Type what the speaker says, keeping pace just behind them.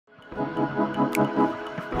Hello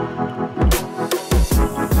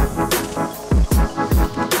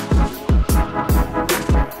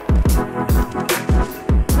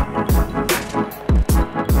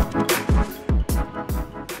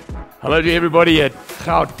to everybody at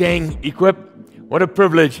Gauteng Equip. What a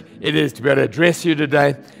privilege it is to be able to address you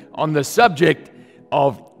today on the subject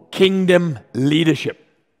of kingdom leadership.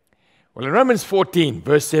 Well, in Romans 14,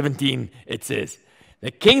 verse 17, it says,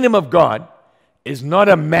 the kingdom of God is not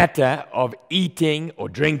a matter of eating or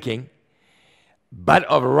drinking, but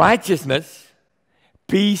of righteousness,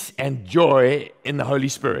 peace, and joy in the Holy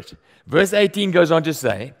Spirit. Verse 18 goes on to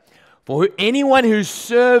say, for anyone who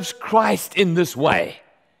serves Christ in this way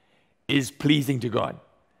is pleasing to God.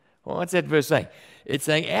 Well, what's that verse saying? It's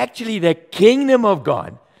saying actually the kingdom of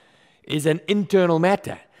God is an internal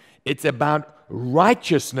matter. It's about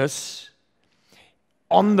righteousness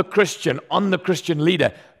on the Christian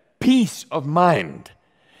leader, peace of mind,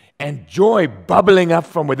 and joy bubbling up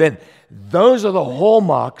from within. Those are the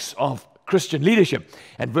hallmarks of Christian leadership.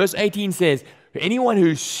 And verse 18 says, anyone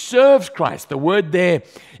who serves Christ, the word there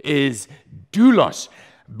is doulos,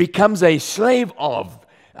 becomes a slave of,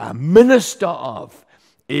 a minister of,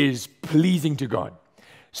 is pleasing to God.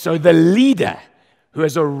 So the leader who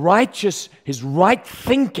has his right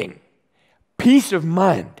thinking, peace of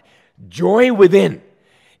mind, joy within,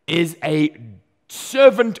 is a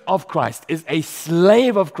servant of Christ, is a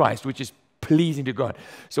slave of Christ, which is pleasing to God.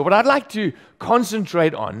 So what I'd like to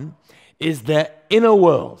concentrate on is the inner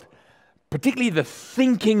world, particularly the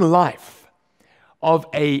thinking life of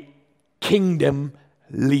a kingdom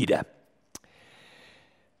leader.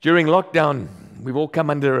 During lockdown, we've all come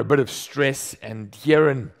under a bit of stress, and here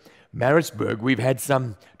in Maritzburg, we've had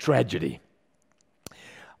some tragedy.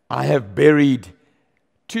 I have buried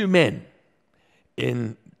 2 men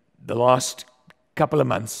in the last couple of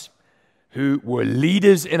months who were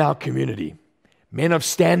leaders in our community, men of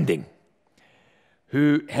standing,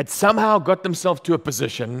 who had somehow got themselves to a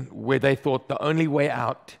position where they thought the only way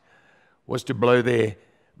out was to blow their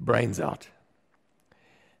brains out.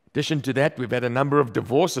 In addition to that, we've had a number of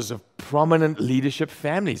divorces of prominent leadership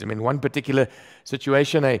families. I mean, one particular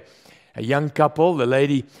situation, a young couple, the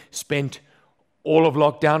lady spent all of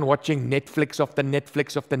lockdown watching Netflix off the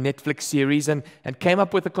Netflix series and came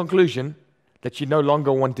up with a conclusion that she no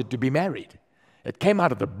longer wanted to be married. It came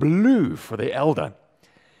out of the blue for the elder,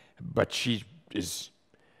 but it's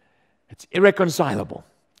irreconcilable.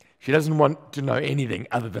 She doesn't want to know anything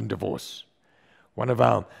other than divorce. One of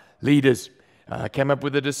our leaders came up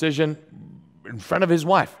with a decision in front of his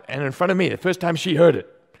wife and in front of me. The first time she heard it,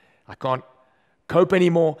 I can't cope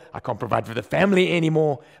anymore. I can't provide for the family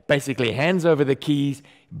anymore. Basically, hands over the keys,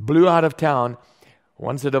 blew out of town,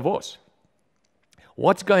 wants a divorce.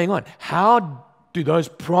 What's going on? How do those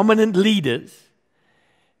prominent leaders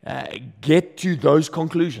get to those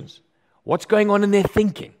conclusions? What's going on in their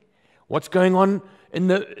thinking? What's going on in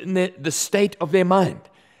the state of their mind?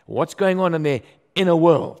 What's going on in their inner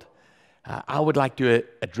world? I would like to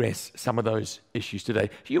address some of those issues today.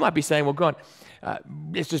 You might be saying, well, God,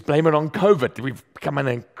 let's just blame it on COVID. We've come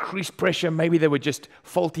under increased pressure. Maybe they were just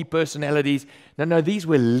faulty personalities. No, these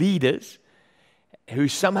were leaders who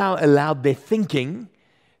somehow allowed their thinking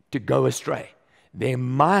to go astray, their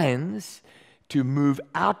minds to move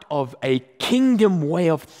out of a kingdom way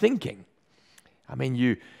of thinking. I mean,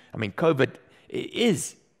 COVID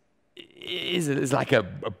is like a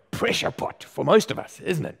pressure pot for most of us,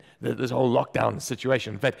 isn't it? This whole lockdown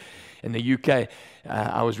situation. In fact, in the UK,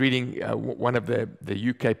 I was reading one of the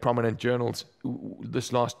UK prominent journals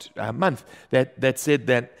this last month that said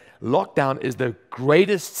that lockdown is the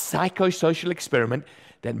greatest psychosocial experiment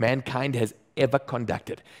that mankind has ever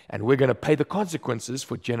conducted. And we're going to pay the consequences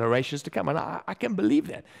for generations to come. And I can believe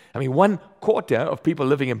that. I mean, 1/4 of people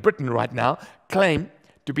living in Britain right now claim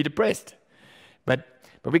to be depressed. But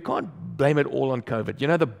we can't blame it all on COVID. You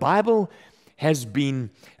know, the Bible has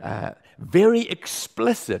been very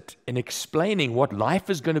explicit in explaining what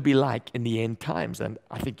life is going to be like in the end times. And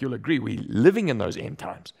I think you'll agree, we're living in those end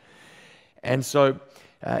times. And so,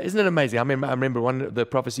 isn't it amazing? I remember one of the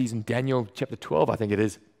prophecies in Daniel chapter 12, I think it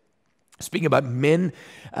is, speaking about men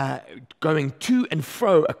going to and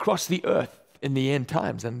fro across the earth in the end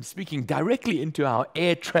times, and speaking directly into our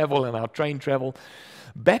air travel and our train travel.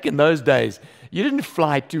 Back in those days, you didn't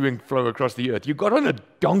fly to and fro across the earth. You got on a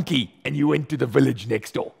donkey and you went to the village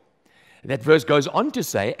next door. That verse goes on to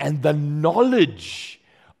say, and the knowledge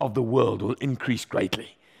of the world will increase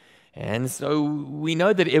greatly. And so we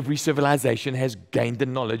know that every civilization has gained the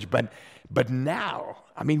knowledge, but now,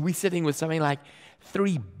 I mean, we're sitting with something like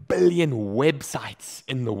 3 billion websites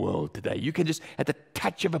in the world today. You can just, at the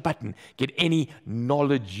touch of a button, get any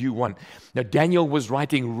knowledge you want. Now, Daniel was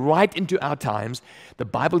writing right into our times. The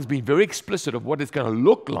Bible's been very explicit of what it's going to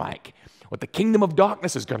look like, what the kingdom of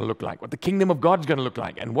darkness is going to look like, what the kingdom of God is going to look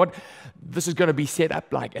like, and what this is going to be set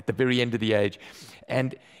up like at the very end of the age.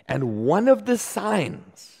 And one of the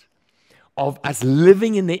signs of us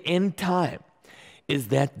living in the end time is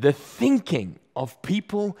that the thinking of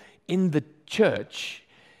people in the church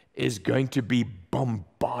is going to be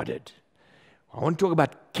bombarded. I want to talk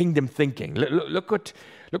about kingdom thinking. Look what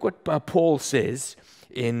Paul says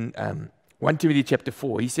in 1 Timothy chapter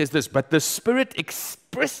 4. He says this, but the Spirit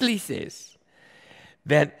expressly says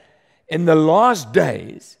that in the last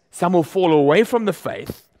days, some will fall away from the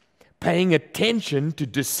faith, paying attention to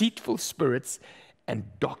deceitful spirits and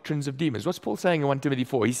doctrines of demons. What's Paul saying in 1 Timothy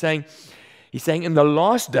 4? He's saying in the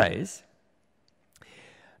last days,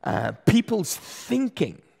 people's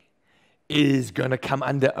thinking is going to come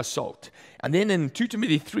under assault. And then in 2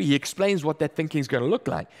 Timothy 3, he explains what that thinking is going to look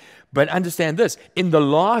like. But understand this, in the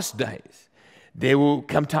last days, there will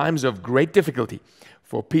come times of great difficulty,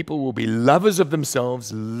 for people will be lovers of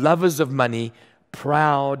themselves, lovers of money,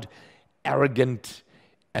 proud, arrogant,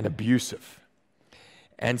 and abusive.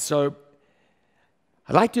 And so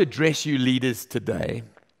I'd like to address you leaders today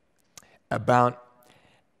about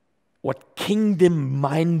what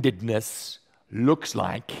kingdom-mindedness looks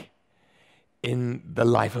like in the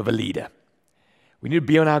life of a leader. We need to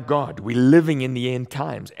be on our guard. We're living in the end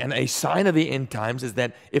times. And a sign of the end times is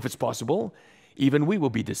that, if it's possible, even we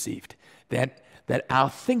will be deceived. That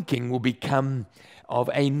our thinking will become of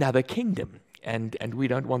another kingdom. And we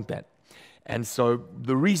don't want that. And so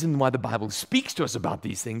the reason why the Bible speaks to us about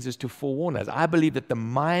these things is to forewarn us. I believe that the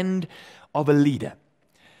mind of a leader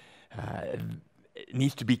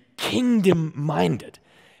needs to be kingdom-minded.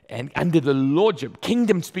 And under the lordship,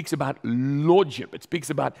 kingdom speaks about lordship. It speaks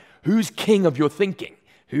about who's king of your thinking,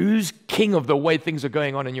 who's king of the way things are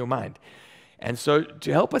going on in your mind. And so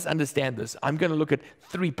to help us understand this, I'm going to look at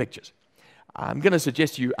 3 pictures. I'm going to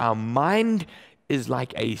suggest to you our mind is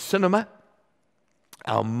like a cinema,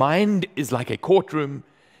 our mind is like a courtroom,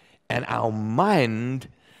 and our mind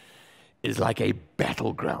is like a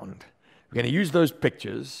battleground. We're going to use those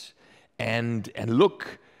pictures and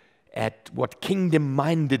look at what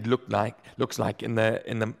kingdom-minded looks like in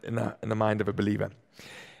the mind of a believer.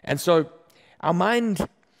 And so our mind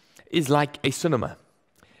is like a cinema,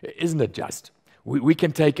 isn't it just? We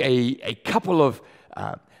can take a couple of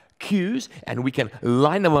cues and we can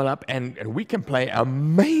line them all up and we can play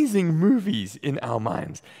amazing movies in our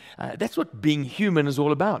minds. That's what being human is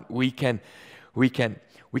all about. We can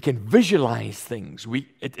visualize things.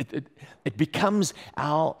 It becomes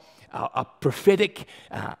our prophetic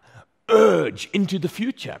urge into the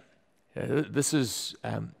future. This is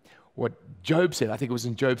what Job said. I think it was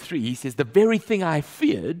in Job 3. He says, the very thing I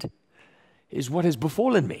feared is what has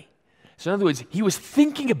befallen me. So in other words, he was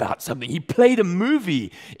thinking about something. He played a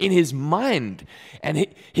movie in his mind. And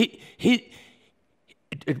it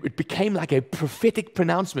became like a prophetic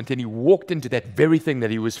pronouncement, and he walked into that very thing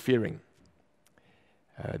that he was fearing.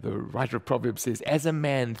 The writer of Proverbs says, as a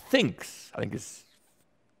man thinks, I think it's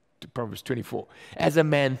Proverbs 24, as a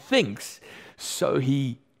man thinks, so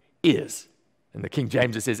he is. In the King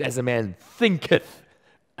James it says, as a man thinketh,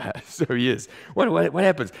 so he is. What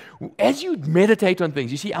happens? As you meditate on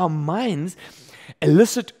things, you see our minds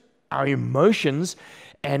elicit our emotions,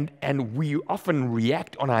 and we often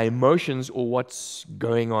react on our emotions or what's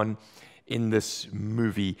going on in this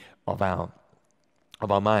movie of our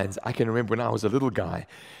minds. I can remember when I was a little guy,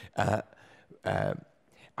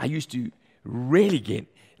 I used to really get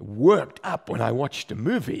worked up when I watched a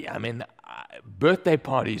movie. I mean, birthday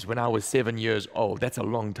parties when I was 7 years old, that's a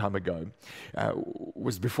long time ago,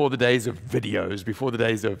 was before the days of videos, before the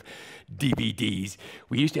days of DVDs.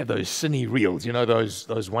 We used to have those cine reels, you know,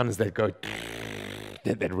 those ones that go,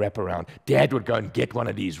 that wrap around. Dad would go and get one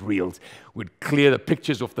of these reels, would clear the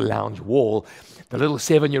pictures off the lounge wall. The little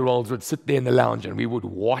 7-year-olds would sit there in the lounge and we would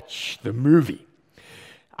watch the movie.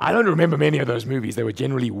 I don't remember many of those movies. They were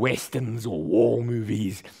generally westerns or war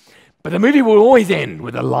movies. But the movie would always end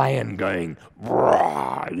with a lion going,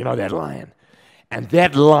 "Roar," you know that lion. And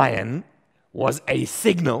that lion was a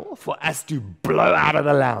signal for us to blow out of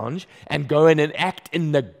the lounge and go in and act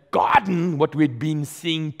in the garden what we'd been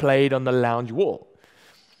seeing played on the lounge wall.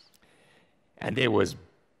 And there was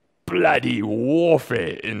bloody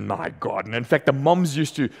warfare in my garden. In fact, the moms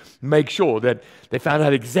used to make sure that they found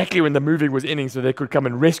out exactly when the movie was ending so they could come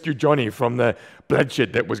and rescue Johnny from the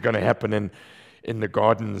bloodshed that was going to happen in the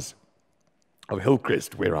gardens of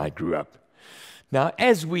Hillcrest where I grew up. Now,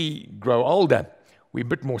 as we grow older, we're a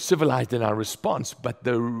bit more civilized in our response, but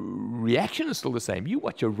the reaction is still the same. You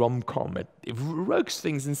watch a rom-com, it evokes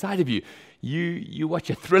things inside of you. You watch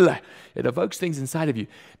a thriller, it evokes things inside of you.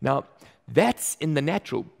 Now, that's in the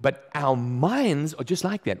natural, but our minds are just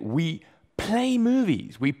like that. We play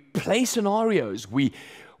movies, we play scenarios, we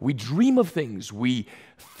dream of things, we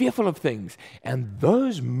fearful of things, and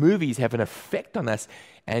those movies have an effect on us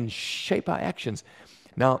and shape our actions.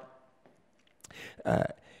 Now,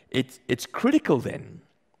 it's critical then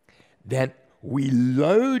that we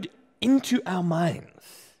load into our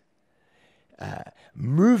minds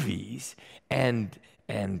movies and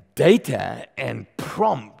data and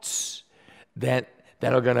prompts that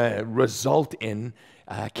are going to result in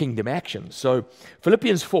kingdom action. So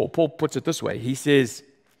Philippians 4, Paul puts it this way. He says,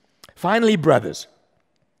 "Finally, brothers,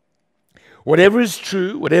 whatever is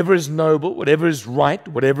true, whatever is noble, whatever is right,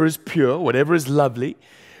 whatever is pure, whatever is lovely,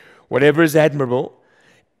 whatever is admirable,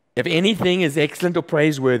 if anything is excellent or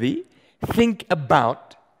praiseworthy, think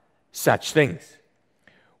about such things.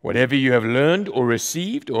 Whatever you have learned or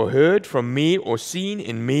received or heard from me or seen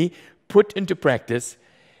in me, put into practice,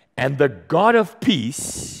 and the God of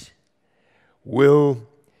peace will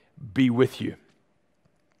be with you."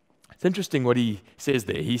 It's interesting what he says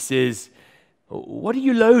there. He says, what are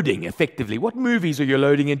you loading effectively? What movies are you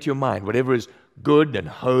loading into your mind? Whatever is good and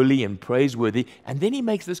holy and praiseworthy. And then he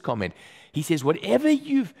makes this comment. He says, whatever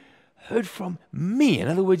you've heard from me. In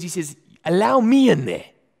other words, he says, allow me in there.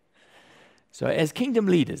 So as kingdom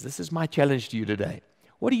leaders, this is my challenge to you today.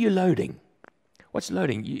 What are you loading? What's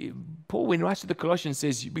loading? Paul, when he writes to the Colossians,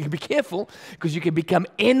 says, be careful because you can become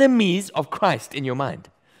enemies of Christ in your mind.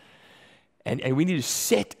 And we need to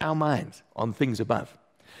set our minds on things above.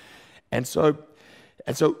 And so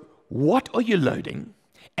what are you loading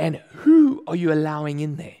and who are you allowing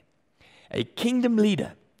in there? A kingdom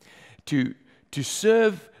leader to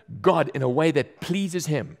serve God in a way that pleases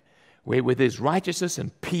him, where with his righteousness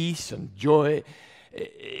and peace and joy,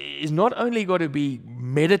 is not only got to be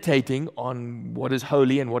meditating on what is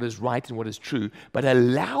holy and what is right and what is true, but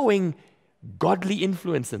allowing godly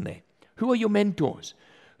influence in there. Who are your mentors?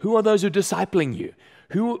 Who are those who are discipling you?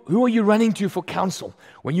 Who are you running to for counsel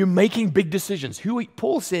when you're making big decisions?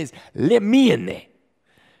 Paul says, let me in there.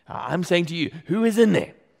 I'm saying to you, who is in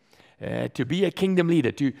there? To be a kingdom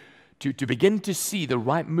leader, to begin to see the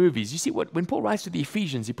right movies. You see, when Paul writes to the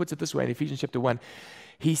Ephesians, he puts it this way in Ephesians chapter 1.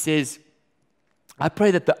 He says, I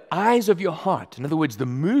pray that the eyes of your heart, in other words, the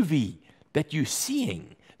movie that you're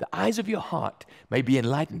seeing, the eyes of your heart may be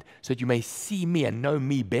enlightened so that you may see me and know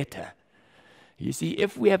me better. You see,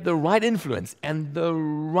 if we have the right influence and the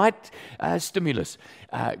right stimulus,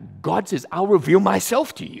 God says, I'll reveal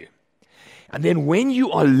myself to you. And then when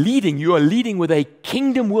you are leading with a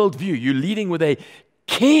kingdom worldview. You're leading with a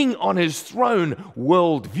king on his throne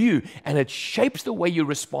worldview. And it shapes the way you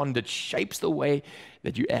respond. It shapes the way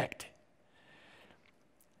that you act.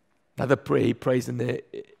 Another prayer he prays in the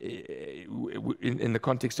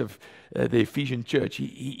context of the Ephesian church.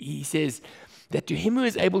 He says that to him who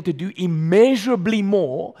is able to do immeasurably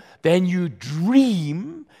more than you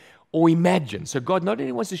dream or imagine. So God not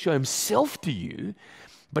only wants to show himself to you,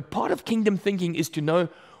 but part of kingdom thinking is to know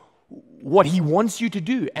what he wants you to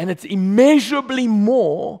do. And it's immeasurably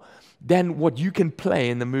more than what you can play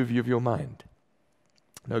in the movie of your mind.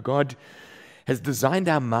 Now, God has designed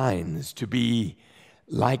our minds to be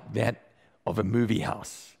like that of a movie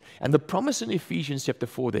house. And the promise in Ephesians chapter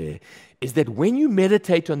 4 there is that when you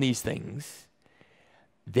meditate on these things,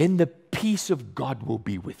 then the peace of God will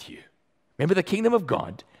be with you. Remember the kingdom of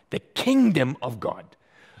God,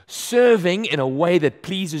 serving in a way that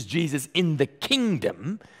pleases Jesus in the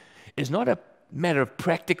kingdom is not a matter of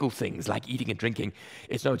practical things like eating and drinking.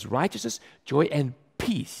 It's righteousness, joy, and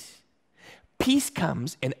peace. Peace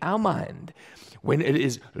comes in our mind when it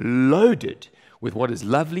is loaded with what is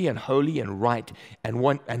lovely and holy and right, and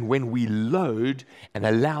when we load and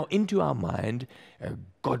allow into our mind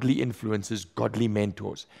godly influences, godly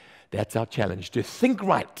mentors. That's our challenge, to think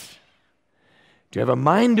right, to have a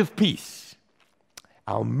mind of peace.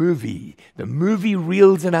 The movie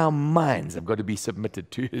reels in our minds have got to be submitted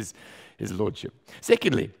to his lordship.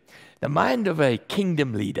 Secondly, the mind of a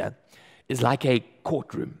kingdom leader is like a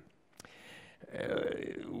courtroom.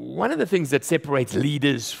 One of the things that separates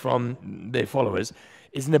leaders from their followers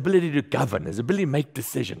is an ability to govern, is ability to make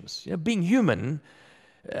decisions. Being human,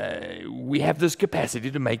 we have this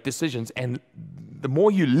capacity to make decisions, and the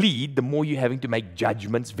more you lead, the more you're having to make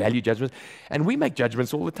judgments, value judgments, and we make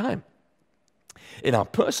judgments all the time. In our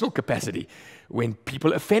personal capacity, when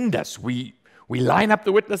people offend us, we line up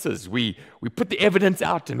the witnesses, we put the evidence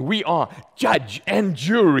out, and we are judge and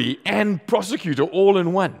jury and prosecutor all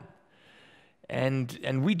in one.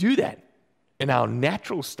 And we do that in our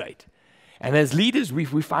natural state. And as leaders, we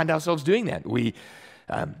find ourselves doing that.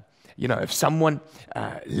 If someone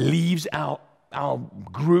leaves our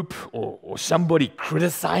group or somebody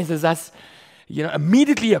criticizes us,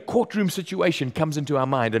 immediately a courtroom situation comes into our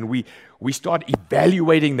mind, and we start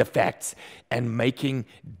evaluating the facts and making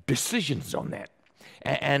decisions on that.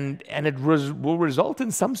 And it will result in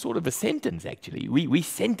some sort of a sentence, actually. We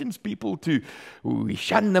sentence people we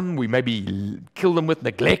shun them, we maybe kill them with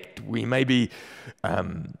neglect, we maybe,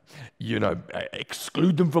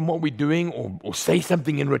 exclude them from what we're doing or say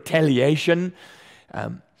something in retaliation.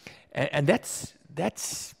 And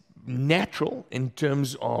that's natural in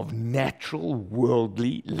terms of natural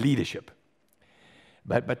worldly leadership.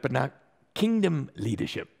 But now, kingdom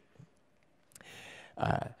leadership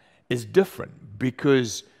is different,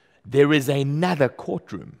 because there is another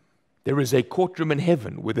courtroom. There is a courtroom in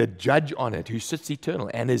heaven with a judge on it who sits eternal,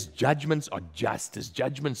 and his judgments are just, his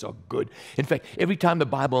judgments are good. In fact, every time the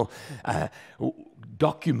Bible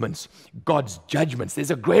documents God's judgments, there's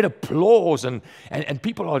a great applause, and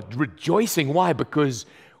people are rejoicing. Why? Because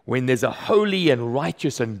when there's a holy and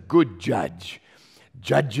righteous and good judge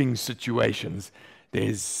judging situations,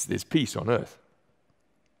 there's peace on earth.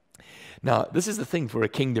 Now, this is the thing for a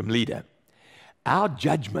kingdom leader. Our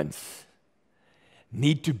judgments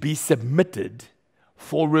need to be submitted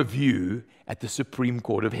for review at the Supreme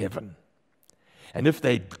Court of Heaven. And if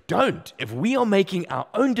they don't, if we are making our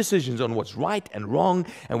own decisions on what's right and wrong,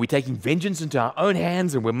 and we're taking vengeance into our own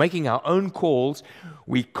hands, and we're making our own calls,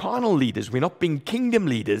 we're carnal leaders, we're not being kingdom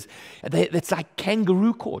leaders. That's like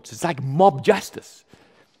kangaroo courts. It's like mob justice.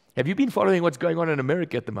 Have you been following what's going on in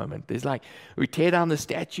America at the moment? There's we tear down the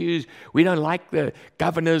statues, we don't like the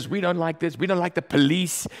governors, we don't like this, we don't like the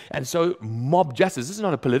police, and so mob justice. This is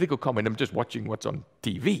not a political comment, I'm just watching what's on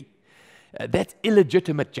TV. That's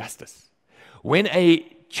illegitimate justice. When a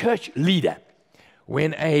church leader,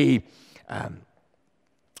 when a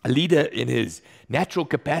leader in his natural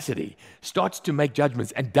capacity starts to make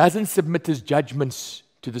judgments and doesn't submit his judgments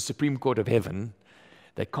to the Supreme Court of Heaven,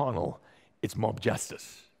 they're carnal, it's mob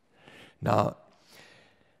justice. Now,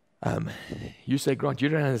 you say, Grant, you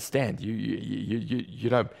don't understand. You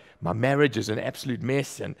know, my marriage is an absolute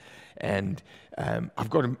mess, and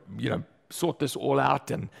I've got to, sort this all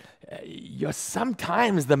out. And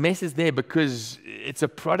sometimes the mess is there because it's a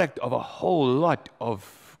product of a whole lot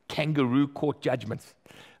of kangaroo court judgments,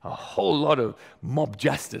 a whole lot of mob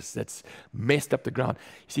justice that's messed up the ground.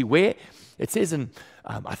 You see, where it says in,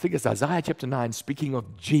 I think it's Isaiah chapter 9, speaking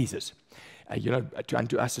of Jesus,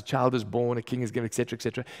 unto us a child is born, a king is given, etc.,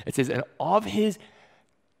 etc. It says, and of his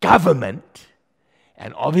government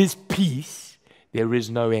and of his peace there is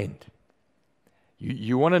no end.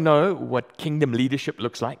 You want to know what kingdom leadership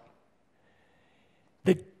looks like?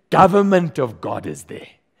 The government of God is there.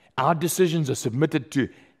 Our decisions are submitted to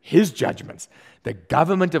his judgments. The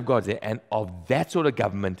government of God is there, and of that sort of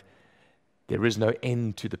government there is no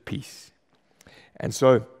end to the peace. And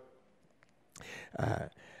so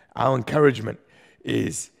our encouragement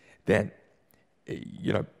is that,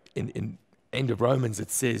 in end of Romans,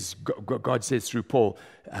 it says, God says through Paul,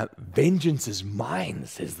 vengeance is mine,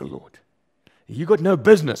 says the Lord. You got no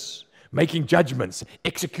business making judgments,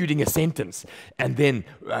 executing a sentence, and then,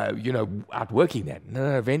 outworking that.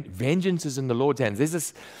 No, vengeance is in the Lord's hands. There's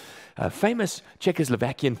this famous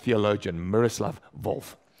Czechoslovakian theologian, Miroslav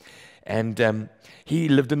Volf, and he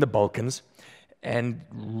lived in the Balkans, and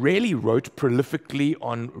really wrote prolifically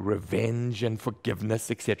on revenge and forgiveness,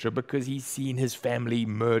 etc., because he's seen his family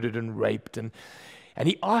murdered and raped. And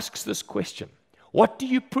he asks this question: what do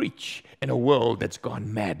you preach in a world that's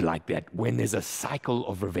gone mad like that, when there's a cycle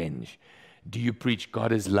of revenge? Do you preach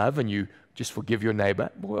God is love and you just forgive your neighbor?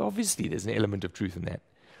 Well, obviously there's an element of truth in that.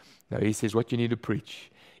 No, he says what you need to preach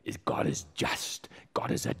is God is just. God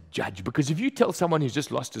is a judge. Because if you tell someone who's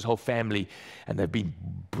just lost his whole family and they've been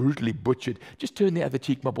brutally butchered, just turn the other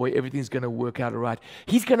cheek, my boy, everything's going to work out all right.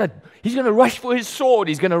 He's going to rush for his sword.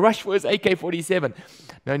 He's going to rush for his AK-47.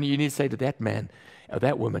 No, you need to say to that man or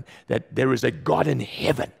that woman that there is a God in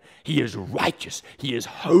heaven. He is righteous. He is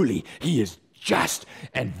holy. He is just.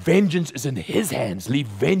 And vengeance is in his hands. Leave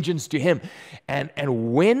vengeance to him. And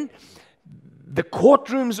when the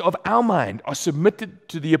courtrooms of our mind are submitted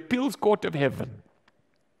to the appeals court of heaven,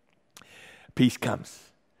 peace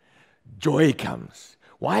comes. Joy comes.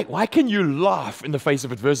 Why can you laugh in the face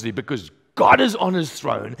of adversity? Because God is on his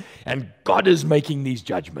throne and God is making these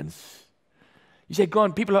judgments. You say,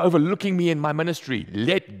 God, people are overlooking me in my ministry.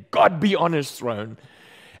 Let God be on his throne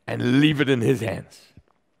and leave it in his hands.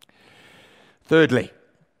 Thirdly,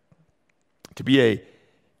 to be a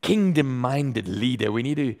kingdom-minded leader, we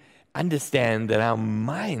need to understand that our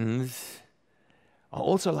minds are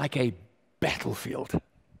also like a battlefield.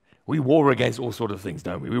 We war against all sorts of things,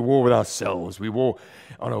 don't we? We war with ourselves. We war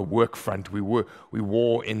on a work front. We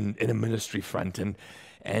war in a ministry front.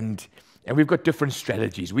 And we've got different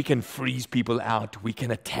strategies. We can freeze people out. We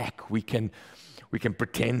can attack. We can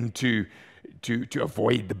pretend to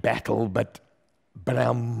avoid the battle. But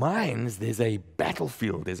our minds, there's a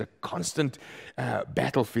battlefield. There's a constant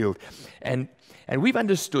battlefield. And we've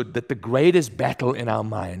understood that the greatest battle in our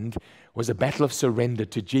mind was a battle of surrender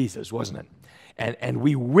to Jesus, wasn't it? And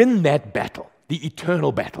we win that battle, the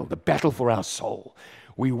eternal battle, the battle for our soul.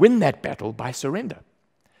 We win that battle by surrender.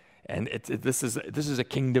 And this is a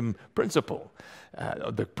kingdom principle.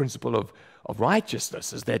 The principle of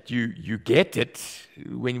righteousness is that you get it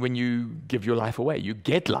when you give your life away. You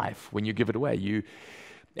get life when you give it away.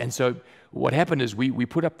 And so what happened is we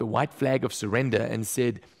put up the white flag of surrender and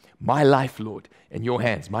said, my life, Lord, in your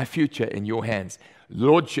hands. My future in your hands.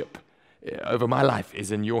 Lordship over my life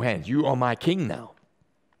is in your hands. You are my king now.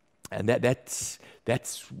 And that's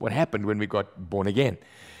what happened when we got born again.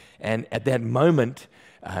 And at that moment,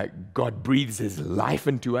 God breathes his life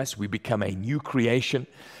into us. We become a new creation.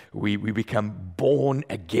 We become born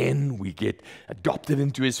again. We get adopted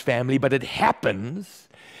into his family. But it happens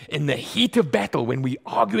in the heat of battle when we're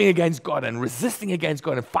arguing against God and resisting against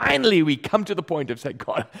God. And finally, we come to the point of saying,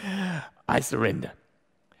 God, I surrender.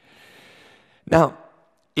 Now,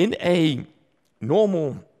 in a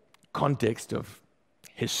normal context of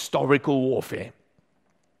historical warfare,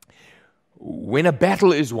 when a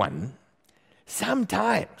battle is won,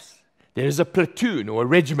 sometimes there is a platoon or a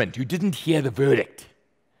regiment who didn't hear the verdict,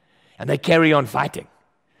 and they carry on fighting.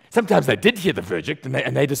 Sometimes they did hear the verdict,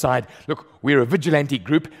 and they decide, look, we're a vigilante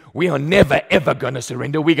group. We are never, ever going to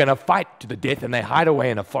surrender. We're going to fight to the death, and they hide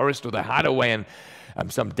away in a forest, or they hide away in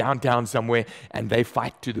some downtown somewhere, and they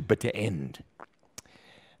fight to the bitter end.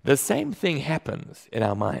 The same thing happens in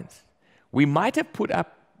our minds. We might have put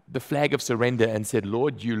up the flag of surrender and said,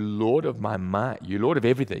 Lord, you Lord of my mind, you Lord of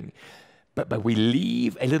everything. But we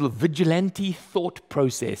leave a little vigilante thought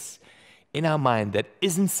process in our mind that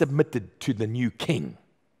isn't submitted to the new king.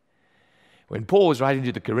 When Paul was writing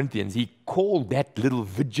to the Corinthians, he called that little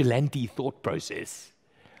vigilante thought process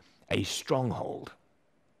a stronghold.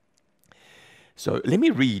 So let me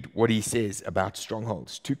read what he says about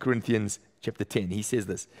strongholds. 2 Corinthians chapter 10, he says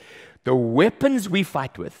this: the weapons we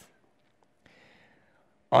fight with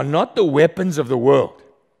are not the weapons of the world.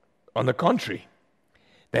 On the contrary,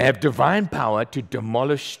 they have divine power to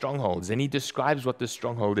demolish strongholds. And he describes what this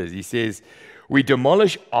stronghold is. He says, we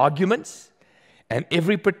demolish arguments and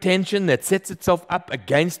every pretension that sets itself up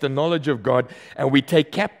against the knowledge of God, and we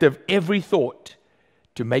take captive every thought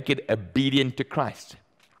to make it obedient to Christ.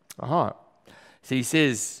 So he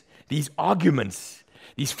says, these arguments,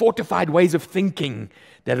 these fortified ways of thinking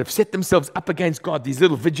that have set themselves up against God, these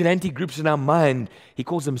little vigilante groups in our mind, he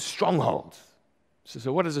calls them strongholds.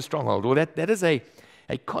 So what is a stronghold? Well, that is a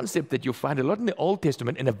concept that you'll find a lot in the Old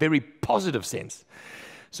Testament in a very positive sense.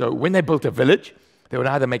 So when they built a village, they would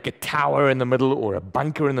either make a tower in the middle or a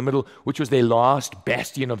bunker in the middle, which was their last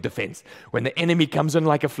bastion of defense. When the enemy comes in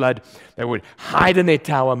like a flood, they would hide in their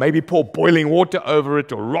tower, maybe pour boiling water over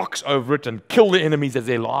it or rocks over it and kill the enemies as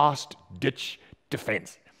their last ditch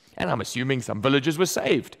defense. And I'm assuming some villages were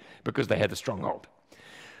saved because they had a stronghold.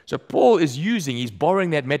 So Paul is he's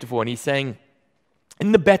borrowing that metaphor, and he's saying,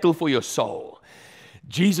 in the battle for your soul,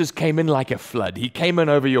 Jesus came in like a flood. He came in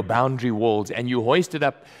over your boundary walls, and you hoisted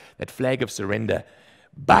up that flag of surrender.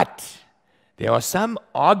 But there are some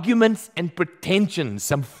arguments and pretensions,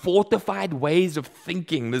 some fortified ways of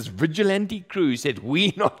thinking. This vigilante crew said,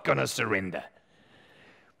 we're not going to surrender.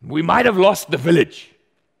 We might have lost the village,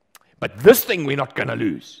 but this thing we're not going to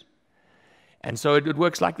lose. And so it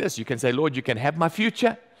works like this. You can say, Lord, you can have my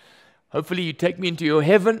future. Hopefully you take me into your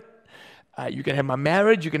heaven. You can have my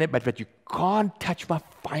marriage, but you can't touch my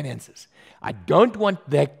finances. I don't want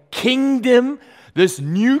the kingdom, this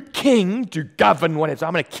new king, to govern what it is. So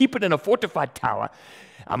I'm going to keep it in a fortified tower.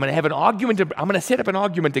 I'm going to have an argument. I'm going to set up an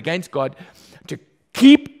argument against God to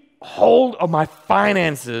keep hold of my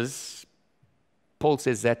finances. Paul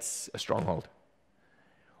says that's a stronghold.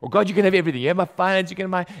 Or God, you can have everything. You have my finance, you can have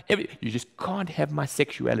my everything. You just can't have my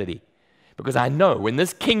sexuality. Because I know when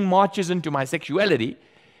this king marches into my sexuality,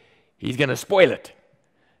 he's going to spoil it.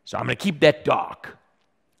 So I'm going to keep that dark.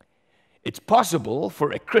 It's possible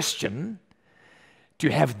for a Christian to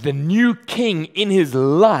have the new king in his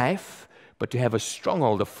life, but to have a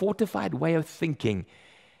stronghold, a fortified way of thinking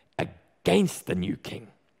against the new king.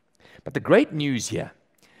 But the great news here,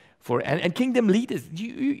 and kingdom leaders,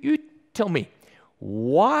 you tell me,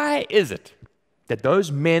 why is it that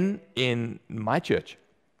those men in my church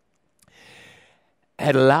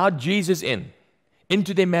had allowed Jesus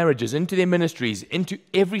into their marriages, into their ministries, into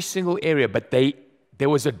every single area, but there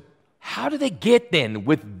was how do they get then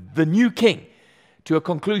with the new king to a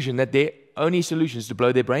conclusion that their only solution is to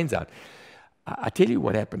blow their brains out? I tell you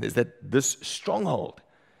what happened is that this stronghold,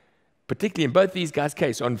 particularly in both these guys'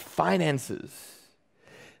 case on finances,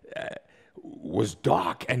 was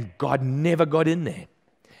dark, and God never got in there.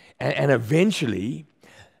 And eventually,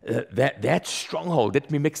 that stronghold,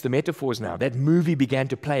 let me mix the metaphors now, that movie began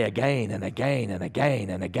to play again and again and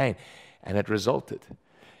again and again, and it resulted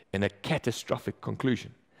in a catastrophic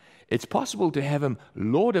conclusion. It's possible to have him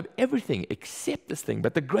Lord of everything except this thing,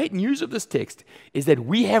 but the great news of this text is that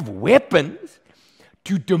we have weapons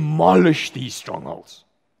to demolish these strongholds.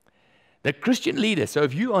 The Christian leader, so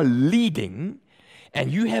if you are leading and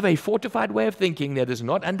you have a fortified way of thinking that is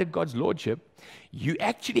not under God's lordship, you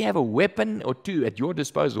actually have a weapon or two at your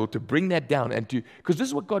disposal to bring that down, and because this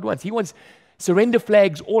is what God wants. He wants surrender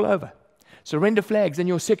flags all over. Surrender flags in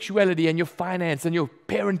your sexuality and your finance and your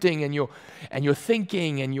parenting and your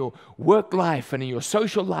thinking and your work life and in your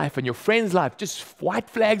social life and your friends' life. Just white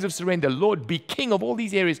flags of surrender. Lord, be king of all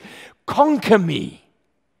these areas. Conquer me.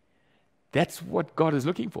 That's what God is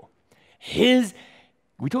looking for.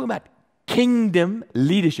 We're talking about kingdom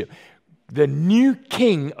leadership. The new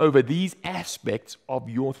king over these aspects of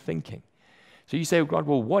your thinking. So you say, God,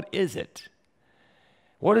 well, what is it?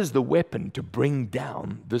 What is the weapon to bring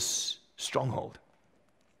down this stronghold?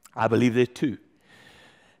 I believe there are two.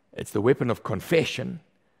 It's the weapon of confession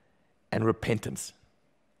and repentance.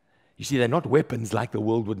 You see, they're not weapons like the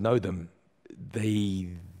world would know them. They're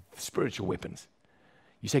spiritual weapons.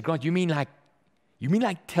 You say, God, you mean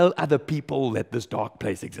like tell other people that this dark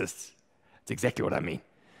place exists? That's exactly what I mean.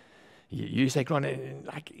 You say, God,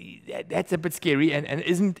 like that's a bit scary, and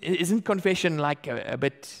isn't confession like a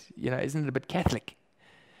bit, isn't it a bit Catholic?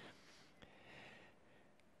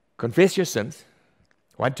 Confess your sins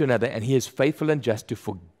one to another, and he is faithful and just to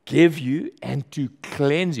forgive you and to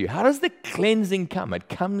cleanse you. How does the cleansing come? It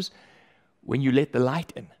comes when you let the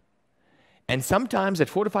light in. And sometimes that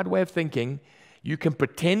fortified way of thinking, you can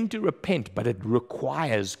pretend to repent, but it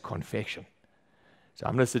requires confession. So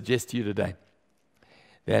I'm going to suggest to you today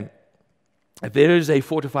that if there is a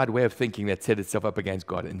fortified way of thinking that set itself up against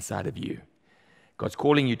God inside of you, God's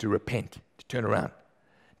calling you to repent, to turn around,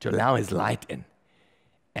 to allow his light in.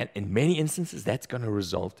 And in many instances, that's going to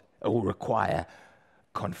result or require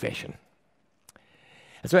confession.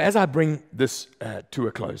 And so as I bring this to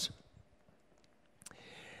a close,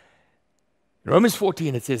 in Romans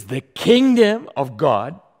 14, it says, the kingdom of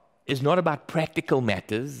God is not about practical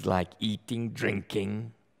matters like eating,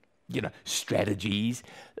 drinking, strategies.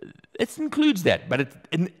 It includes that, but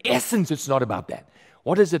in essence, it's not about that.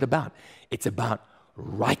 What is it about? It's about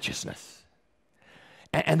righteousness.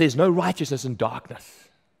 And there's no righteousness in darkness.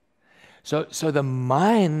 So the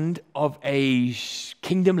mind of a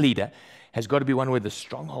kingdom leader has got to be one where the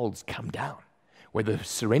strongholds come down, where the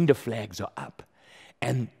surrender flags are up,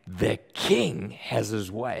 and the king has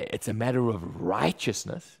his way. It's a matter of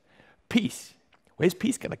righteousness, peace. Where's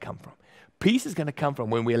peace going to come from? Peace is going to come from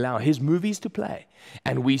when we allow his movies to play,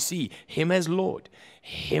 and we see him as Lord,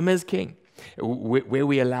 him as king, where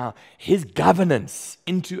we allow his governance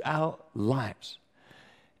into our lives.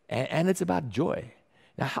 And it's about joy.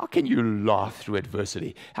 Now, how can you laugh through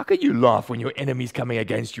adversity? How can you laugh when your enemy's coming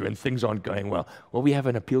against you and things aren't going well? Well, we have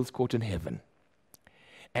an appeals court in heaven.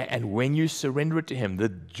 And when you surrender it to him, the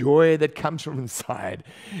joy that comes from inside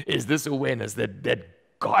is this awareness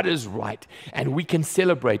that God is right. And we can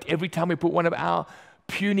celebrate every time we put one of our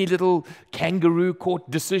puny little kangaroo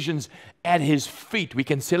court decisions at his feet. We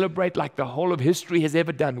can celebrate like the whole of history has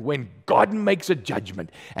ever done. When God makes a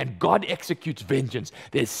judgment and God executes vengeance,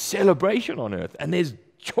 there's celebration on earth and there's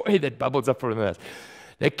joy that bubbles up from earth.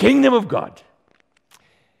 The kingdom of God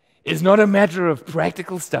is not a matter of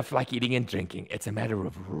practical stuff like eating and drinking. It's a matter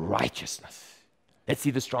of righteousness. Let's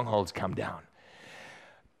see the strongholds come down.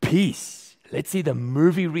 Peace. Let's see the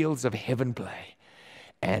movie reels of heaven play.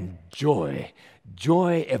 And joy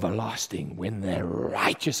everlasting when the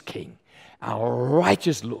righteous King, our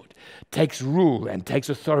righteous Lord, takes rule and takes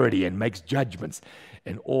authority and makes judgments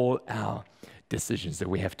in all our decisions that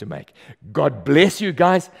we have to make. God bless you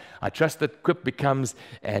guys. I trust that Equip becomes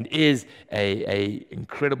and is a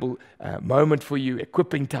incredible moment for you,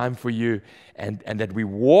 equipping time for you, and that we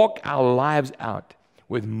walk our lives out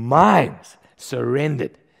with minds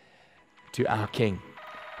surrendered to our King,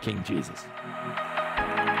 King Jesus.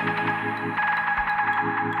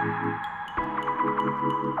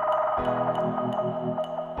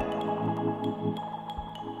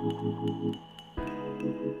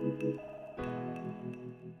 you.